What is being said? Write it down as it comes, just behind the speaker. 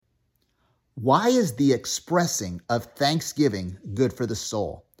Why is the expressing of thanksgiving good for the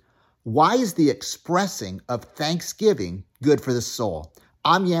soul? Why is the expressing of thanksgiving good for the soul?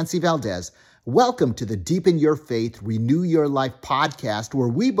 I'm Yancey Valdez. Welcome to the Deepen Your Faith, Renew Your Life podcast, where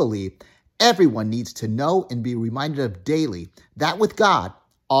we believe everyone needs to know and be reminded of daily that with God,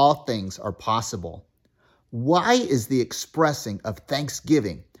 all things are possible. Why is the expressing of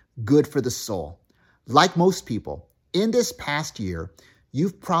thanksgiving good for the soul? Like most people, in this past year,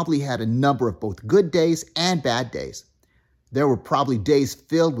 you've probably had a number of both good days and bad days. There were probably days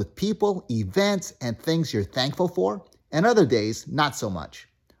filled with people, events, and things you're thankful for, and other days not so much.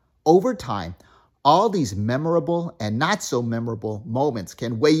 Over time, all these memorable and not so memorable moments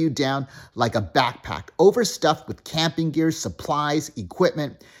can weigh you down like a backpack, overstuffed with camping gear, supplies,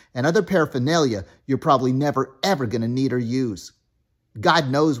 equipment, and other paraphernalia you're probably never ever going to need or use. God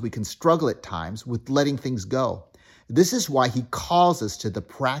knows we can struggle at times with letting things go. This is why he calls us to the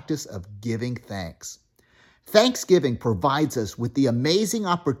practice of giving thanks. Thanksgiving provides us with the amazing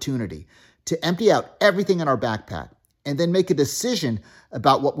opportunity to empty out everything in our backpack and then make a decision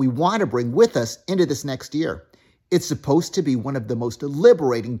about what we want to bring with us into this next year. It's supposed to be one of the most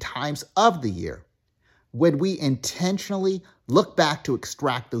liberating times of the year, when we intentionally look back to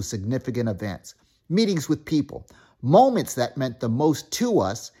extract those significant events, meetings with people, moments that meant the most to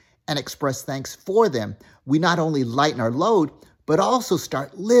us, and express thanks for them. We not only lighten our load, but also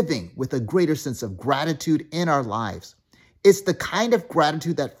start living with a greater sense of gratitude in our lives. It's the kind of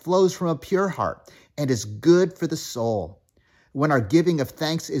gratitude that flows from a pure heart and is good for the soul. When our giving of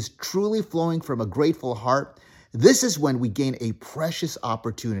thanks is truly flowing from a grateful heart, this is when we gain a precious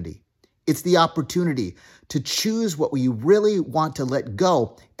opportunity. It's the opportunity to choose what we really want to let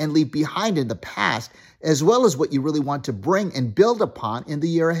go and leave behind in the past, as well as what you really want to bring and build upon in the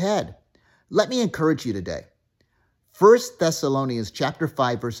year ahead. Let me encourage you today. 1 Thessalonians chapter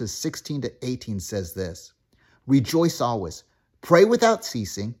 5, verses 16 to 18 says this: "Rejoice always, pray without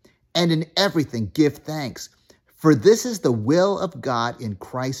ceasing, and in everything give thanks, for this is the will of God in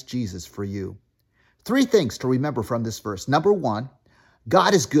Christ Jesus for you." 3 things to remember from this verse. Number 1,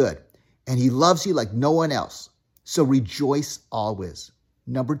 God is good, and he loves you like no one else, so rejoice always.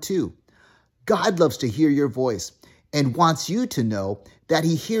 Number 2, God loves to hear your voice and wants you to know that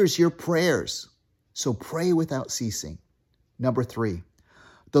he hears your prayers, so pray without ceasing. Number 3,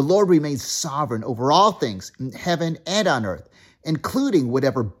 the Lord remains sovereign over all things in heaven and on earth, including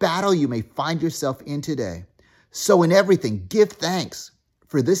whatever battle you may find yourself in today. So in everything, give thanks,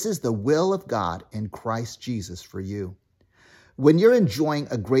 for this is the will of God in Christ Jesus for you. When you're enjoying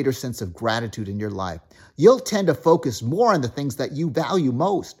a greater sense of gratitude in your life, you'll tend to focus more on the things that you value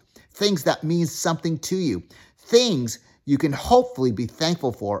most, things that mean something to you, things you can hopefully be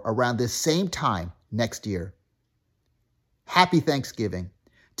thankful for around this same time next year. Happy Thanksgiving.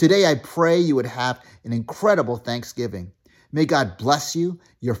 Today, I pray you would have an incredible Thanksgiving. May God bless you,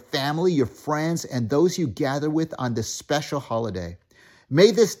 your family, your friends, and those you gather with on this special holiday.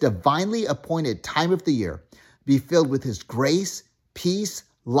 May this divinely appointed time of the year be filled with his grace, peace,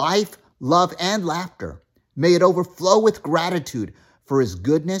 life, love, and laughter. May it overflow with gratitude for his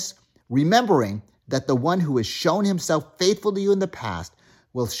goodness, remembering that the one who has shown himself faithful to you in the past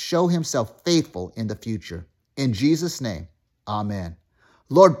will show himself faithful in the future. In Jesus' name, amen.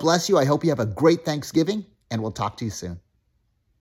 Lord bless you. I hope you have a great Thanksgiving, and we'll talk to you soon.